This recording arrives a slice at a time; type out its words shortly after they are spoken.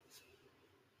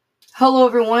Hello,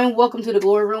 everyone. Welcome to the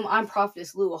Glory Room. I'm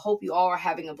Prophetess Lou. I hope you all are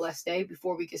having a blessed day.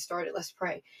 Before we get started, let's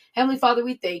pray. Heavenly Father,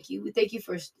 we thank you. We thank you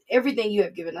for everything you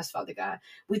have given us, Father God.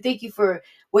 We thank you for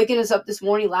waking us up this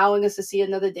morning, allowing us to see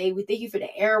another day. We thank you for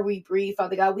the air we breathe,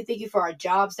 Father God. We thank you for our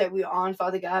jobs that we're on,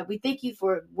 Father God. We thank you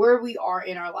for where we are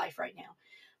in our life right now.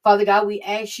 Father God, we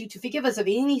ask you to forgive us of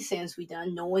any sins we've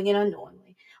done, knowing and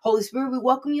unknowingly. Holy Spirit, we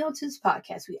welcome you onto this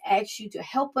podcast. We ask you to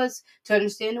help us to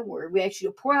understand the word. We ask you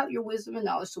to pour out your wisdom and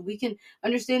knowledge so we can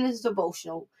understand this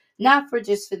devotional, not for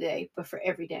just today, but for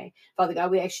every day. Father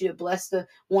God, we ask you to bless the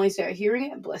ones that are hearing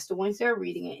it and bless the ones that are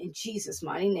reading it. In Jesus'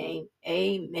 mighty name,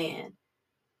 amen.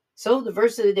 So the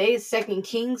verse of the day is 2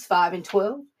 Kings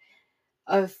 5:12.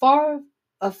 Abana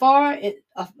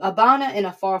and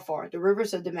Pharpar, the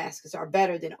rivers of Damascus, are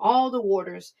better than all the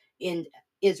waters in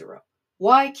Israel.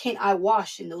 Why can't I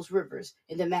wash in those rivers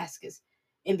in Damascus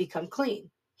and become clean?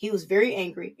 He was very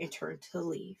angry and turned to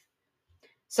leave.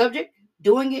 Subject,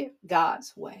 doing it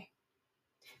God's way.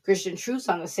 Christian truths,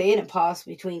 I'm going to say it and pause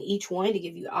between each one to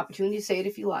give you the opportunity to say it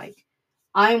if you like.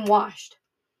 I'm washed.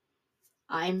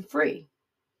 I'm free.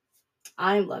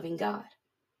 I'm loving God.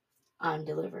 I'm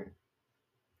delivered.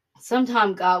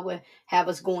 Sometimes God will have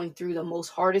us going through the most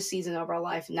hardest season of our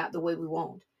life, not the way we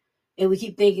want. And we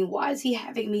keep thinking, why is he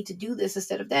having me to do this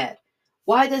instead of that?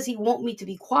 Why does he want me to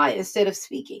be quiet instead of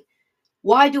speaking?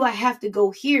 Why do I have to go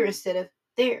here instead of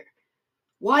there?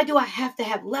 Why do I have to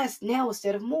have less now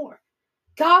instead of more?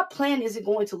 God's plan isn't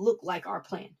going to look like our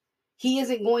plan. He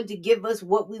isn't going to give us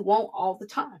what we want all the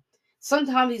time.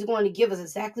 Sometimes he's going to give us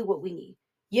exactly what we need.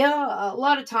 Yeah, a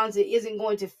lot of times it isn't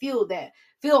going to feel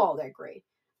all that great.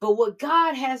 But what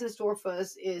God has in store for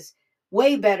us is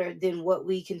way better than what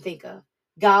we can think of.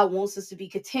 God wants us to be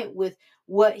content with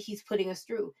what he's putting us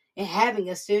through and having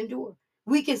us to endure.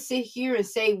 We can sit here and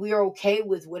say we are okay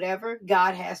with whatever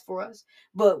God has for us,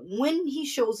 but when he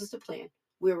shows us the plan,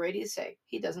 we're ready to say,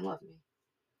 he doesn't love me.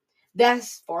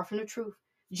 That's far from the truth.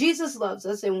 Jesus loves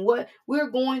us, and what we're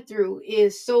going through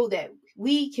is so that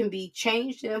we can be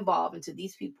changed and evolved into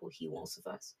these people he wants of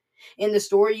us. In the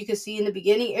story, you can see in the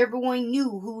beginning, everyone knew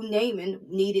who Naaman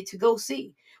needed to go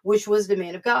see, which was the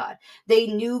man of God. They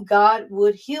knew God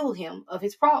would heal him of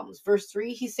his problems. Verse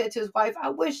 3, he said to his wife, I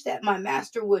wish that my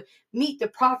master would meet the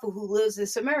prophet who lives in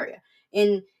Samaria,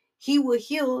 and he would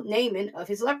heal Naaman of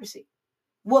his leprosy.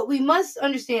 What we must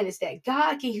understand is that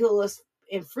God can heal us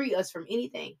and free us from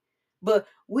anything. But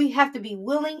we have to be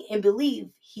willing and believe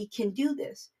he can do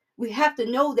this. We have to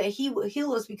know that he will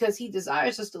heal us because he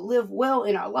desires us to live well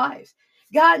in our lives.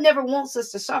 God never wants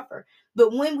us to suffer.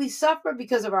 But when we suffer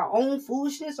because of our own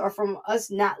foolishness or from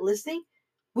us not listening,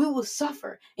 we will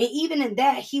suffer. And even in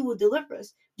that, he will deliver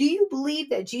us. Do you believe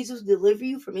that Jesus will deliver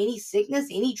you from any sickness,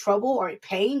 any trouble, or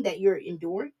pain that you're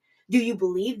enduring? Do you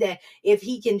believe that if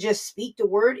he can just speak the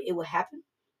word, it will happen?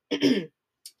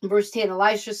 Verse 10,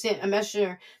 Elisha sent a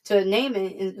messenger to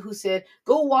Naaman who said,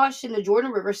 go wash in the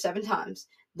Jordan River 7 times.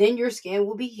 Then your skin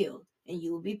will be healed and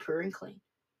you will be pure and clean.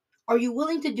 Are you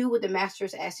willing to do what the master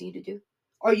is asking you to do?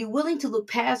 Are you willing to look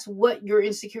past what your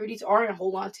insecurities are and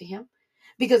hold on to him?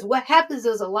 Because what happens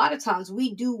is a lot of times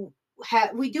we do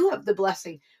have the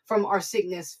blessing from our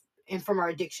sickness and from our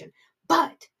addiction.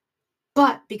 But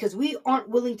because we aren't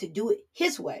willing to do it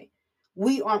his way,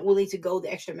 we aren't willing to go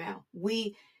the extra mile.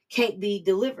 We can't be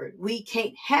delivered. We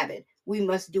can't have it. We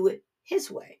must do it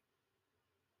his way.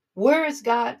 Where is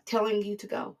God telling you to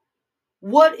go?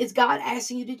 What is God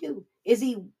asking you to do?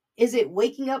 Is it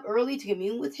waking up early to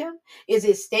commune with him? Is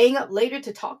it staying up later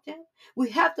to talk to him? We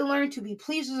have to learn to be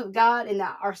pleasers of God and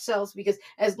not ourselves, because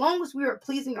as long as we are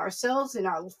pleasing ourselves in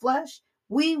our flesh,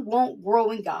 we won't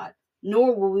grow in God,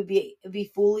 nor will we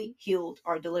be fully healed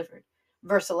or delivered.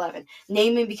 Verse 11,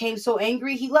 Naaman became so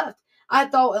angry he left. I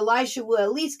thought Elisha would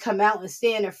at least come out and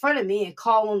stand in front of me and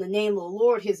call on the name of the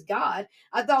Lord his God.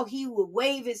 I thought he would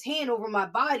wave his hand over my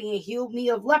body and heal me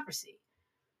of leprosy.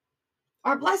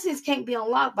 Our blessings can't be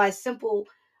unlocked by simple.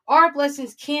 Our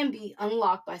blessings can be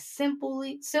unlocked by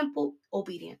simple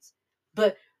obedience.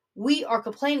 But we are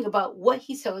complaining about what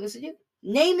he's telling us to do.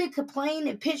 Naaman complained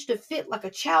and pitched a fit like a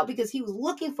child because he was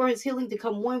looking for his healing to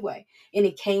come one way, and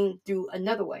it came through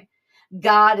another way.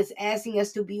 God is asking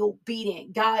us to be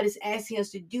obedient. God is asking us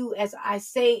to do as I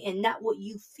say and not what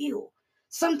you feel.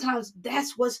 Sometimes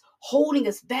that's what's holding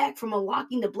us back from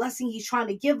unlocking the blessing he's trying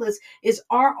to give us is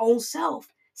our own self.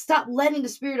 Stop letting the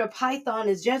spirit of Python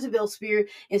and Jezebel spirit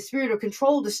and spirit of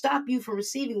control to stop you from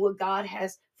receiving what God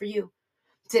has for you.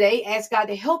 today. Ask God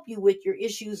to help you with your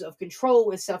issues of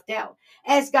control and self-doubt.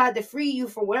 Ask God to free you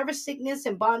from whatever sickness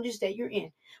and bondage that you're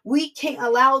in. We can't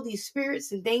allow these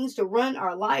spirits and things to run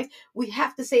our life. We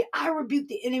have to say, I rebuke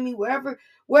the enemy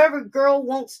wherever girl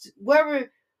wants to,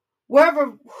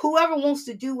 whoever wants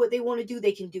to do what they want to do,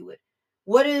 they can do it.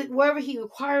 Wherever he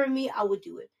required me, I would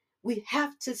do it. We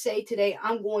have to say today,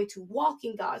 I'm going to walk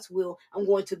in God's will. I'm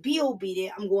going to be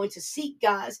obedient. I'm going to seek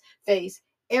God's face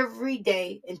every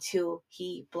day until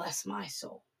he bless my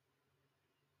soul.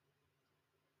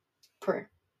 Prayer.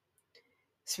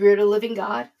 Spirit of the living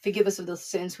God, forgive us of the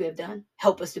sins we have done.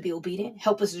 Help us to be obedient.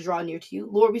 Help us to draw near to you.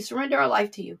 Lord, we surrender our life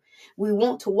to you. We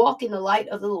want to walk in the light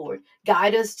of the Lord.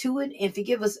 Guide us to it and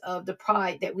forgive us of the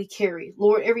pride that we carry.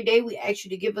 Lord, every day we ask you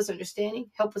to give us understanding.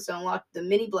 Help us to unlock the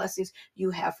many blessings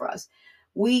you have for us.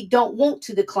 We don't want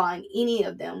to decline any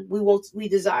of them. We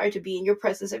desire to be in your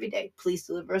presence every day. Please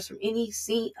deliver us from any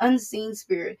unseen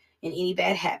spirit and any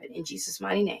bad habit. In Jesus'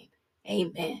 mighty name,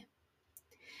 amen.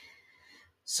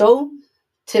 So,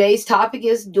 today's topic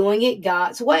is doing it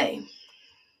God's way.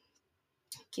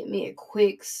 Give me a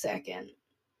quick second.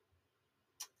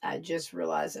 I just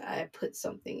realized I put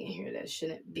something in here that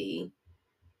shouldn't be,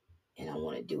 and I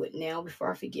want to do it now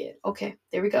before I forget. Okay,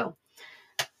 there we go.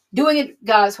 Doing it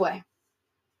God's way.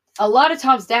 A lot of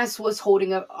times that's what's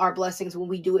holding up our blessings when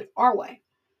we do it our way.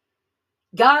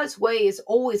 God's way is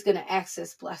always going to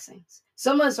access blessings.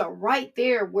 Some of us are right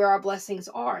there where our blessings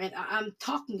are, and I'm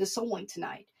talking to someone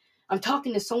tonight. I'm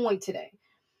talking to someone today.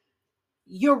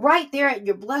 You're right there at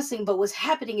your blessing, but what's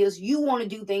happening is you want to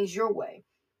do things your way.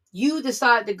 You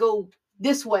decide to go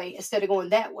this way instead of going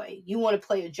that way. You want to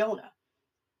play a Jonah.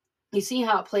 You see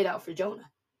how it played out for Jonah.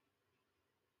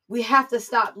 We have to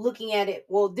stop looking at it,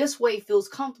 well, this way feels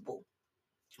comfortable.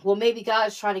 Well, maybe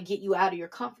God's trying to get you out of your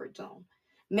comfort zone.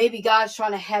 Maybe God's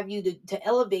trying to have you to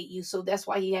elevate you, so that's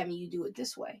why he's having you do it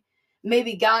this way.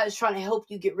 Maybe God is trying to help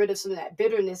you get rid of some of that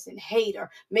bitterness and hate, or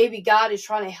maybe God is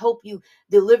trying to help you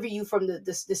deliver you from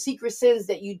the secret sins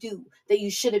that you do that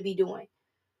you shouldn't be doing.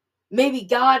 Maybe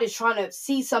God is trying to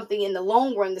see something in the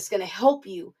long run that's going to help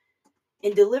you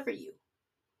and deliver you.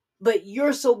 But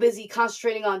you're so busy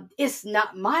concentrating on, it's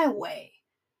not my way.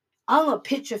 I'm going to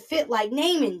pitch a fit like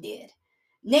Naaman did.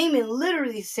 Naaman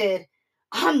literally said,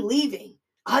 I'm leaving.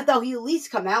 I thought he'd at least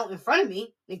come out in front of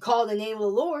me and call the name of the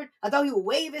Lord. I thought he would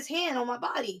wave his hand on my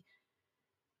body.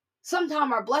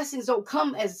 Sometimes our blessings don't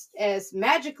come as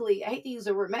magically, I hate to use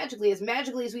the word magically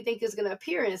as we think it's going to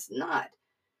appear, and it's not.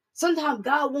 Sometimes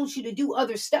God wants you to do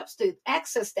other steps to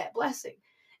access that blessing.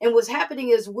 And what's happening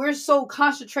is we're so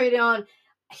concentrated on,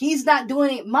 he's not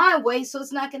doing it my way, so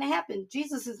it's not going to happen.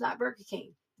 Jesus is not Burger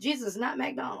King. Jesus is not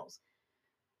McDonald's.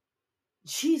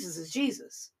 Jesus is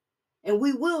Jesus. And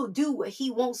we will do what he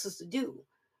wants us to do,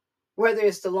 whether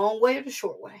it's the long way or the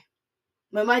short way.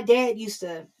 But my dad used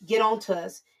to get on to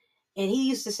us, and he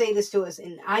used to say this to us,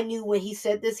 and I knew when he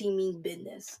said this, he means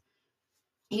business.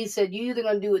 He said, you're either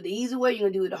going to do it the easy way, you're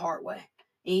going to do it the hard way.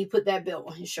 And he put that belt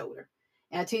on his shoulder.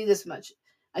 And I tell you this much,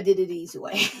 I did it the easy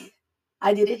way.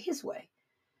 I did it his way.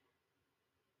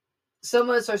 Some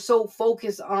of us are so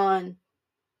focused on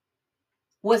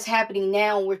what's happening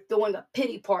now. We're throwing a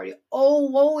pity party. Oh,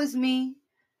 woe is me.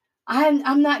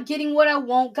 I'm not getting what I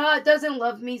want. God doesn't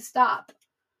love me. Stop.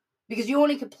 Because you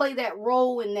only can play that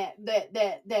role in that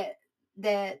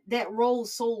role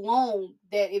so long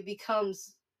that it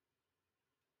becomes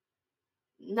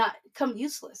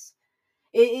useless.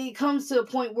 It comes to a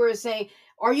point where it's saying,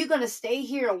 are you going to stay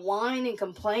here and whine and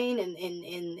complain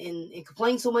and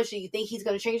complain so much that you think he's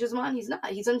going to change his mind? He's not.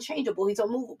 He's unchangeable. He's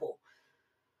unmovable.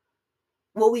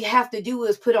 What we have to do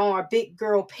is put on our big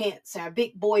girl pants, our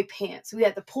big boy pants. We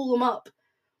have to pull them up.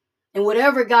 And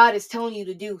whatever God is telling you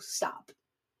to do, stop.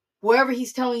 Wherever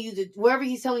he's telling you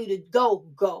to go,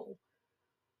 go.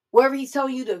 Wherever he's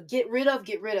telling you to get rid of,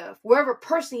 get rid of. Wherever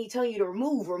person he's telling you to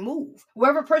remove, remove.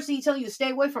 Wherever person he's telling you to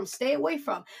stay away from, stay away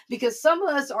from. Because some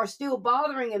of us are still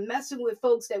bothering and messing with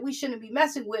folks that we shouldn't be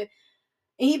messing with.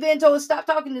 And he been told, stop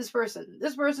talking to this person.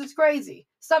 This person's crazy.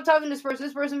 Stop talking to this person.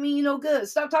 This person mean you no good.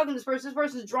 Stop talking to this person. This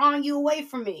person's drawing you away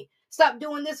from me. Stop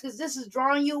doing this because this is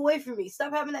drawing you away from me.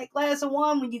 Stop having that glass of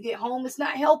wine when you get home. It's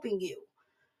not helping you.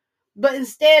 But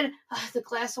instead, the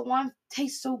glass of wine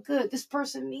tastes so good. This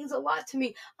person means a lot to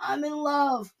me. I'm in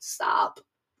love. Stop.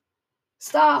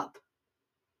 Stop.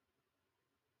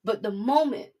 But the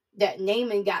moment that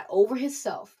Naaman got over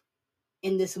himself,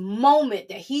 in this moment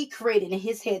that he created in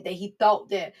his head that he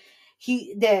thought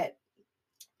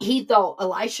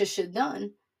Elisha should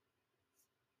done,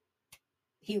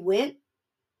 he went,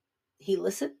 he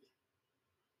listened.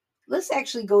 Let's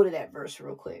actually go to that verse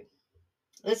real quick.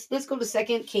 Let's go to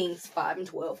 2 Kings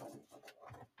 5:12.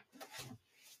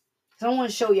 So I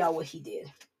want to show y'all what he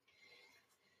did.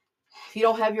 If you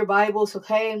don't have your Bibles,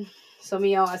 okay, some of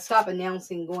y'all, I stopped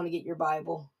announcing going to get your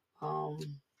Bible,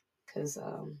 because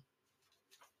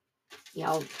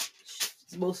y'all,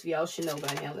 most of y'all should know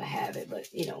by now to have it, but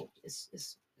you know,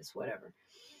 it's whatever.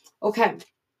 Okay,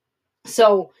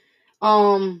 so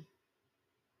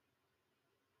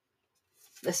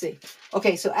let's see.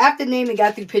 Okay, so after Naaman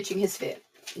got through pitching his fit,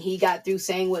 he got through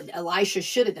saying what Elisha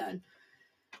should have done,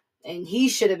 and he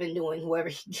should have been doing whoever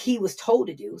he was told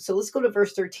to do. So let's go to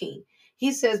verse 13.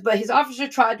 He says, but his officer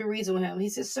tried to reason with him. He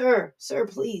says, sir,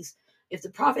 please, if the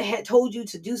prophet had told you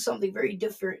to do something very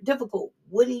difficult,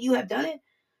 wouldn't you have done it?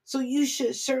 So you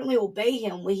should certainly obey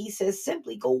him when he says,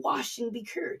 simply go wash and be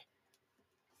cured.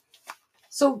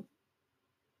 So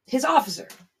his officer,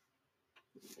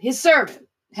 his servant,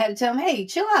 had to tell him, hey,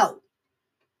 chill out.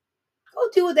 Go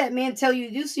do what that man tell you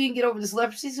to do so you can get over this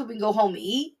leprosy so we can go home and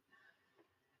eat.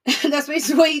 That's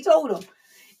basically what he told him.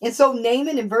 And so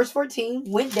Naaman in verse 14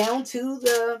 went down to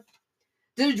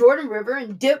the Jordan River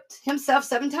and dipped himself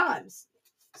 7 times.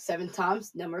 7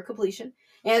 times, number of completion.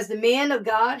 As the man of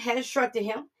God had instructed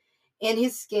him, and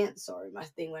his skin, sorry, my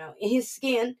thing went out. And his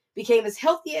skin became as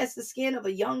healthy as the skin of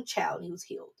a young child, and he was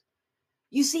healed.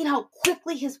 You seen how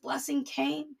quickly his blessing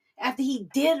came after he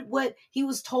did what he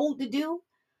was told to do?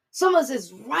 Some of us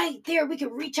is right there. We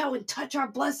can reach out and touch our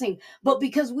blessing, but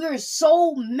because we're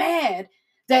so mad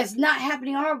that it's not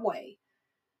happening our way,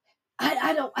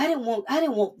 I didn't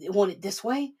want it this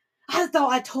way. I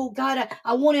thought I told God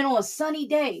I want it on a sunny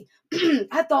day.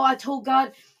 I thought I told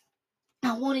God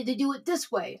I wanted to do it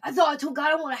this way. I thought I told God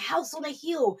I want a house on a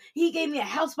hill. He gave me a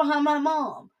house behind my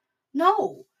mom.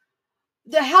 No,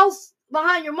 the house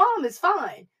behind your mom is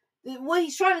fine. What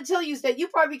he's trying to tell you is that you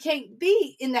probably can't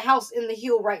be in the house in the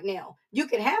hill right now. You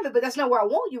can have it, but that's not where I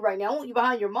want you right now. I want you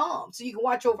behind your mom so you can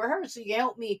watch over her, so you can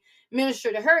help me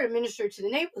minister to her and minister to the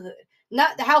neighborhood.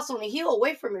 Not the house on the hill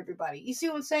away from everybody. You see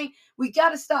what I'm saying? We got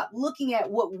to stop looking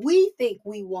at what we think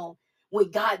we want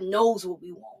when God knows what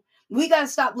we want. We got to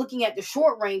stop looking at the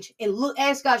short range and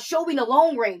ask God, show me the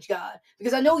long range, God,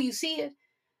 because I know you see it.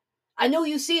 I know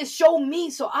you see it. Show me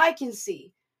so I can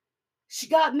see.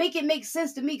 God, make it make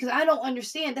sense to me because I don't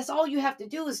understand. That's all you have to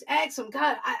do is ask him,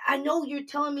 God, I know you're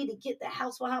telling me to get the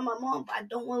house behind my mom, but I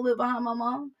don't want to live behind my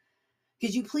mom.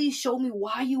 Could you please show me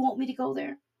why you want me to go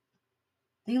there?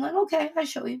 And you're like, okay, I'll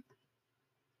show you.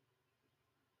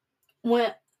 When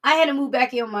I had to move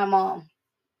back in with my mom,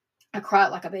 I cried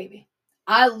like a baby.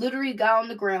 I literally got on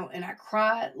the ground and I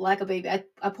cried like a baby.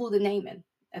 I pulled a name in.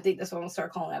 I think that's what I'm going to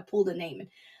start calling it. I pulled a name in.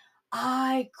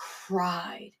 I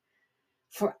cried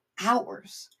for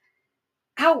hours.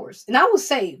 And I was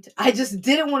saved. I just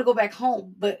didn't want to go back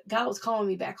home, but God was calling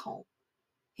me back home.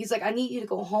 He's like, I need you to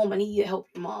go home. I need you to help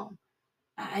your mom.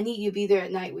 I need you to be there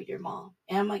at night with your mom.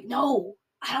 And I'm like, no,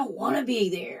 I don't want to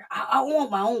be there. I want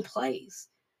my own place.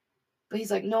 But he's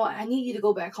like, no, I need you to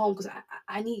go back home because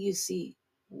I need you to see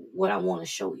what I want to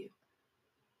show you.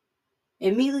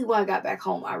 Immediately when I got back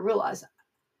home, I realized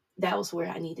that was where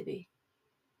I need to be.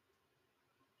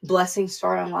 Blessings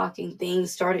started unlocking.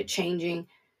 Things started changing.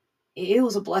 It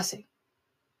was a blessing.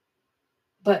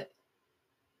 But,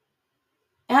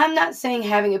 and I'm not saying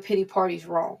having a pity party is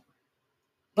wrong,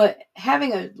 but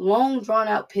having a long drawn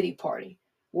out pity party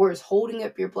where it's holding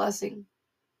up your blessing,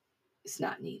 it's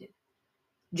not needed.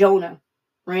 Jonah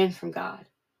ran from God.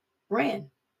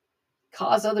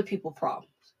 Caused other people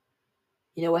problems.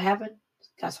 You know what happened?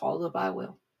 Got swallowed up by a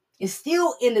whale. And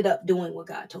still ended up doing what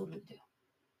God told him to do.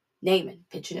 Naaman,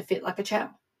 pitching a fit like a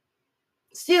child.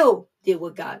 Still did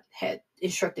what God had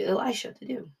instructed Elisha to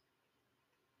do.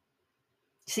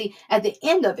 See, at the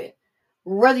end of it,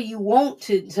 whether you want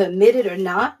to admit it or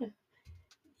not,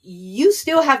 you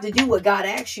still have to do what God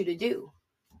asks you to do.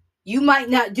 You might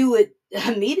not do it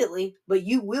immediately, but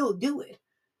you will do it.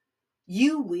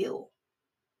 You will.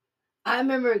 I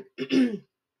remember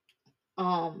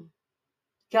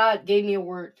God gave me a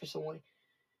word for someone.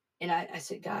 And I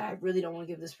said, God, I really don't want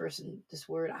to give this person this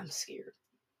word. I'm scared.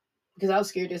 Because I was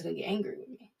scared he was going to get angry with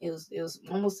me. It was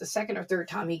almost the second or third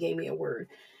time he gave me a word.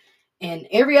 And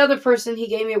every other person he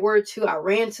gave me a word to, I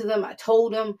ran to them. I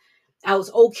told them I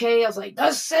was okay. I was like,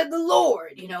 thus said the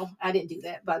Lord. You know, I didn't do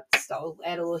that, but I'll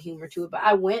add a little humor to it. But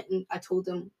I went and I told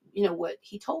them, you know, what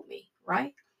he told me,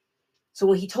 right? So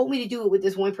when he told me to do it with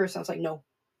this one person, I was like, no,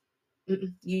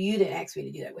 you didn't ask me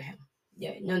to do that with him.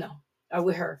 Yeah, no. Or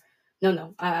with her.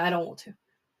 No, I don't want to.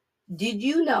 Did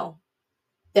you know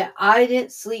that I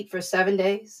didn't sleep for 7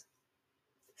 days?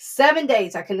 7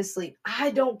 days I couldn't sleep.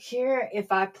 I don't care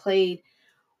if I played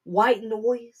white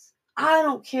noise. I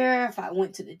don't care if I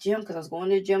went to the gym because I was going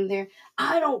to the gym there.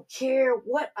 I don't care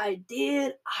what I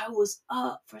did. I was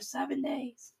up for 7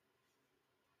 days.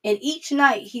 And each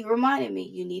night he reminded me,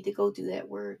 you need to go do that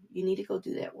word. You need to go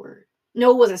do that word.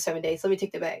 No, it wasn't 7 days. Let me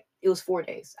take that back. It was 4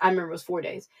 days. I remember it was 4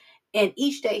 days. And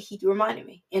each day he reminded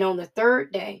me. And on the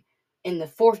third day, and the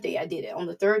fourth day I did it. On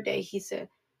the third day, he said,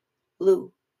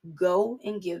 Lou, go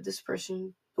and give this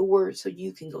person the word so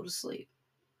you can go to sleep.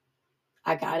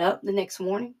 I got up the next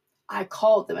morning. I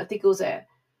called them. I think it was at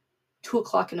 2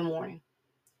 o'clock in the morning.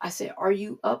 I said, are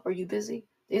you up? Are you busy?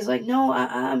 They was like, no,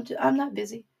 I'm not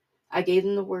busy. I gave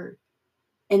them the word.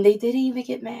 And they didn't even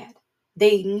get mad.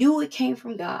 They knew it came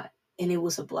from God, and it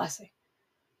was a blessing.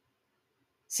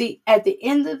 See, at the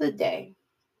end of the day,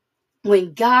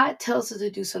 when God tells us to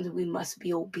do something, we must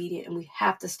be obedient, and we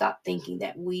have to stop thinking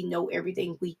that we know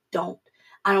everything. We don't.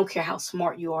 I don't care how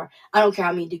smart you are. I don't care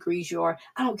how many degrees you are.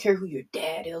 I don't care who your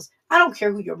dad is. I don't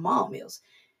care who your mom is.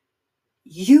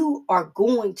 You are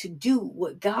going to do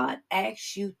what God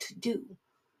asks you to do.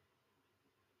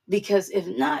 Because if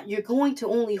not, you're going to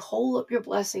only hold up your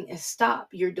blessing and stop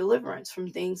your deliverance from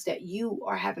things that you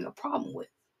are having a problem with.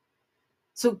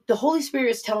 So the Holy Spirit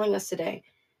is telling us today,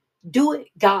 do it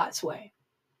God's way.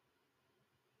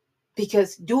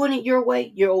 Because doing it your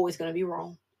way, you're always going to be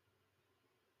wrong.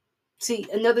 See,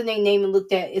 another thing Naaman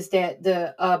looked at is that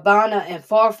the Abana and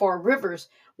Pharpar rivers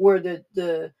were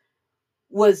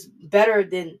was better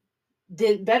than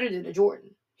the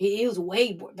Jordan. He was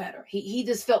way better. He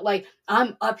just felt like,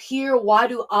 I'm up here. Why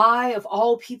do I, of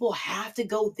all people, have to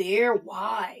go there?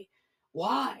 Why?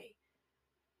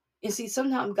 And see,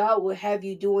 sometimes God will have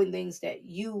you doing things that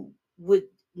you would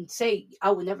say, I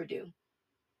would never do.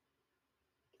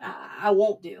 I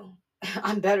won't do.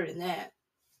 I'm better than that.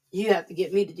 You have to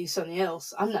get me to do something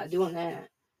else. I'm not doing that.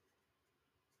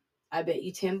 I bet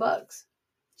you $10,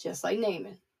 just like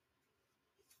Naaman,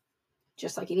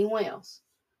 just like anyone else.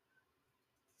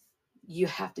 You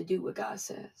have to do what God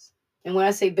says. And when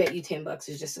I say bet you $10,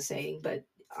 it's just a saying, but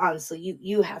honestly,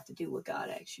 you have to do what God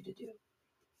asks you to do.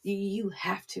 You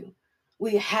have to.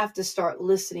 We have to start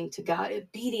listening to God.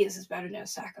 Obedience is better than a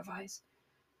sacrifice.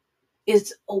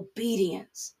 It's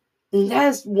obedience. And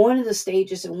that's one of the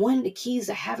stages and one of the keys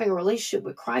to having a relationship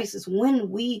with Christ is when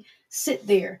we sit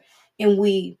there and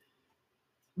we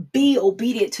be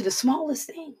obedient to the smallest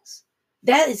things.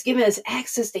 That is giving us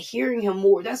access to hearing him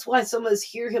more. That's why some of us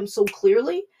hear him so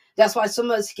clearly. That's why some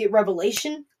of us get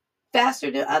revelation faster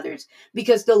than others,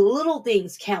 because the little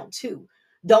things count too.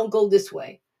 Don't go this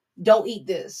way. Don't eat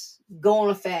this. Go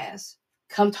on a fast.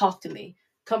 Come talk to me.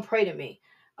 Come pray to me.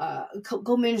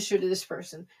 Go minister to this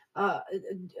person.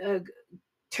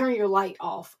 Turn your light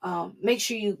off. Make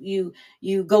sure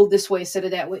you go this way instead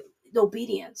of that way. The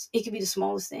obedience. It can be the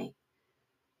smallest thing.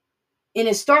 And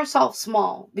it starts off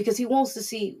small because he wants to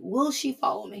see, will she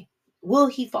follow me? Will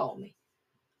he follow me?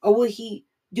 Or will he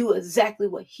do exactly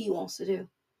what he wants to do?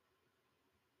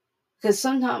 Because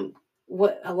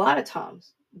a lot of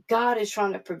times, God is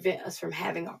trying to prevent us from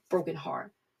having a broken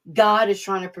heart. God is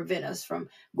trying to prevent us from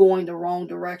going the wrong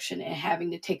direction and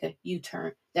having to take a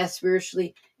U-turn. That's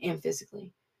spiritually and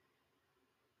physically.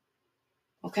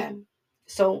 Okay?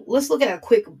 So let's look at a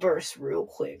quick verse real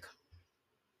quick.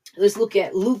 Let's look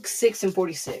at Luke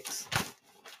 6:46.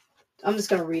 I'm just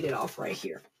going to read it off right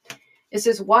here. It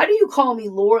says, why do you call me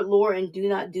Lord, Lord, and do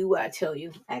not do what I tell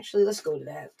you? Actually, let's go to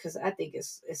that because I think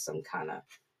it's some kind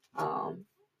of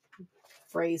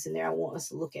phrase in there I want us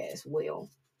to look at as well.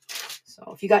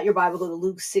 So if you got your Bible, go to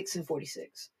Luke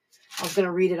 6:46. I was going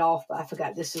to read it off, but I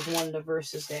forgot this is one of the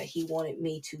verses that he wanted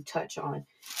me to touch on.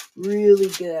 Really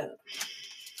good.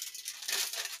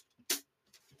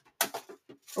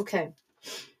 Okay.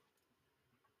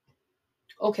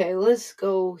 Okay, let's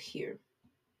go here.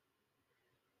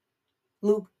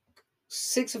 Luke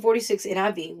 6:46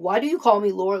 NIV. Why do you call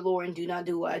me Lord, Lord, and do not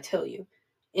do what I tell you?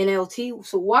 NLT.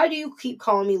 So why do you keep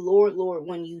calling me Lord, Lord,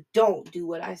 when you don't do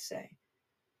what I say?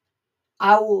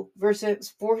 I will, verse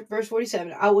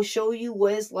 47, I will show you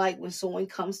what it's like when someone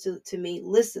comes to me,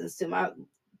 listens to my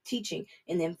teaching,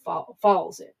 and then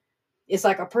follows it. It's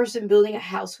like a person building a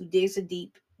house who digs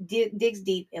deep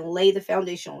and lay the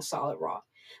foundation on solid rock.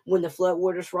 When the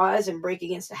floodwaters rise and break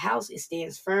against the house, it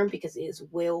stands firm because it is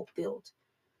well built.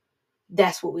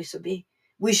 That's what we should be.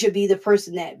 We should be the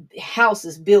person that house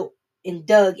is built and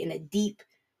dug in a deep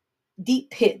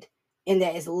pit and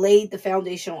that has laid the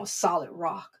foundation on a solid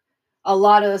rock. A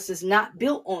lot of us is not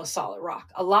built on a solid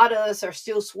rock. A lot of us are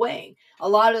still swaying. A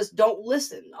lot of us don't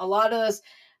listen. A lot of us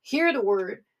hear the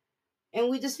word and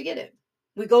we just forget it.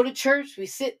 We go to church, we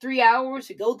sit 3 hours,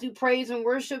 we go through praise and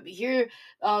worship, we hear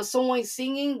someone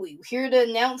singing, we hear the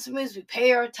announcements, we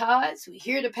pay our tithes, we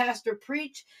hear the pastor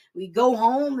preach, we go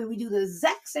home and we do the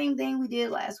exact same thing we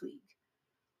did last week.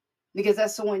 Because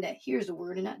that's someone that hears the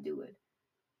word and not do it.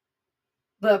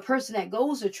 But a person that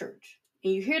goes to church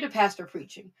and you hear the pastor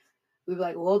preaching, we're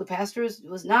like, well, the pastor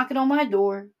was knocking on my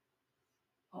door.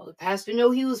 Oh, the pastor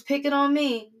knew he was picking on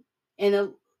me.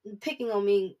 And picking on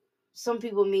me, some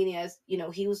people mean as,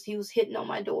 he was hitting on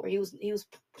my door. He was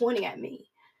pointing at me.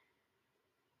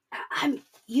 I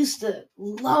used to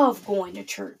love going to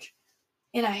church.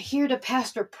 And I hear the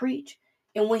pastor preach.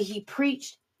 And when he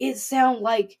preached, it sounded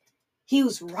like he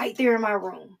was right there in my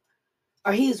room.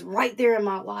 Or he is right there in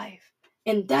my life.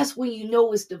 And that's when you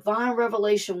know it's divine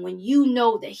revelation. When you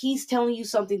know that he's telling you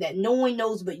something that no one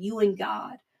knows but you and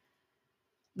God.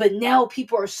 But now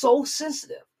people are so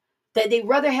sensitive that they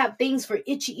rather have things for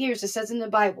itchy ears, it says in the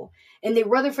Bible. And they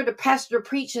rather for the pastor to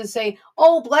preach and say,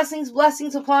 oh, blessings,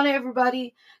 blessings upon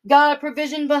everybody. God,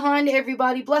 provision behind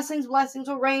everybody. Blessings, blessings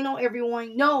will rain on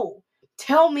everyone. No,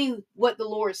 tell me what the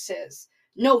Lord says.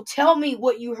 No, tell me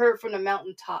what you heard from the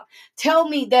mountaintop. Tell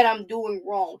me that I'm doing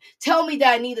wrong. Tell me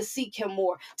that I need to seek him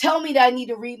more. Tell me that I need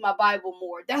to read my Bible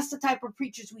more. That's the type of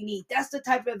preachers we need. That's the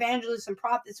type of evangelists and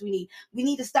prophets we need. We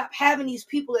need to stop having these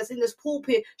people that's in this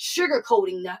pulpit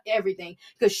sugarcoating everything.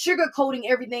 Because sugarcoating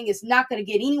everything is not going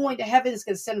to get anyone to heaven. It's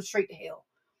going to send them straight to hell.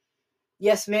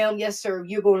 Yes, ma'am. Yes, sir.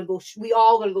 We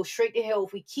all going to go straight to hell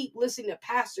if we keep listening to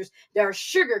pastors that are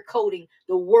sugarcoating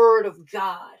the word of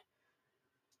God.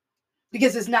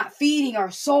 Because it's not feeding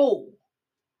our soul.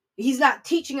 He's not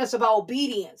teaching us about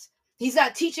obedience. He's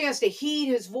not teaching us to heed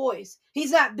his voice.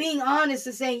 He's not being honest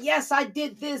and saying, yes, I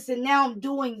did this and now I'm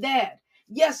doing that.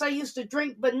 Yes, I used to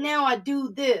drink, but now I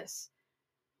do this.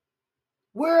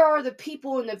 Where are the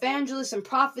people and evangelists and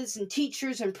prophets and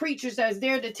teachers and preachers that is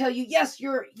there to tell you, yes,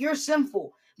 you're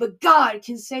sinful, but God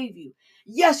can save you.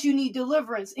 Yes, you need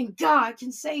deliverance and God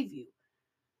can save you.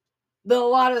 But a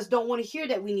lot of us don't want to hear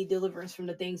that we need deliverance from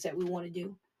the things that we want to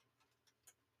do.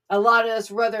 A lot of us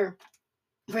rather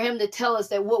for him to tell us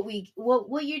that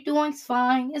what you're doing is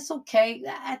fine. It's okay.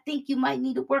 I think you might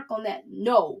need to work on that.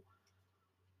 No,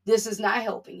 this is not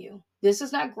helping you. This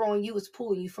is not growing you. It's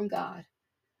pulling you from God.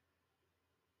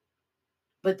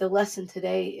 But the lesson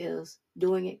today is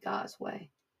doing it God's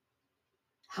way.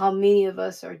 How many of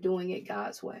us are doing it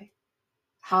God's way?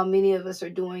 How many of us are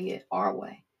doing it our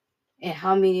way? And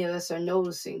how many of us are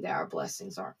noticing that our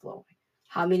blessings aren't flowing?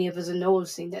 How many of us are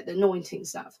noticing that the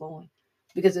anointing's not flowing?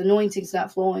 Because the anointing's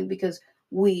not flowing because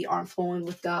we aren't flowing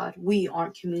with God. We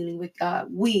aren't communing with God.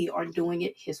 We aren't doing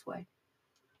it his way.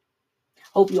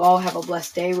 Hope you all have a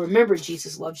blessed day. Remember,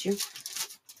 Jesus loves you.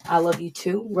 I love you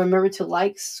too. Remember to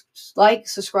like,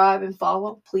 subscribe, and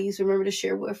follow. Please remember to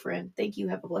share with a friend. Thank you.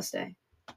 Have a blessed day.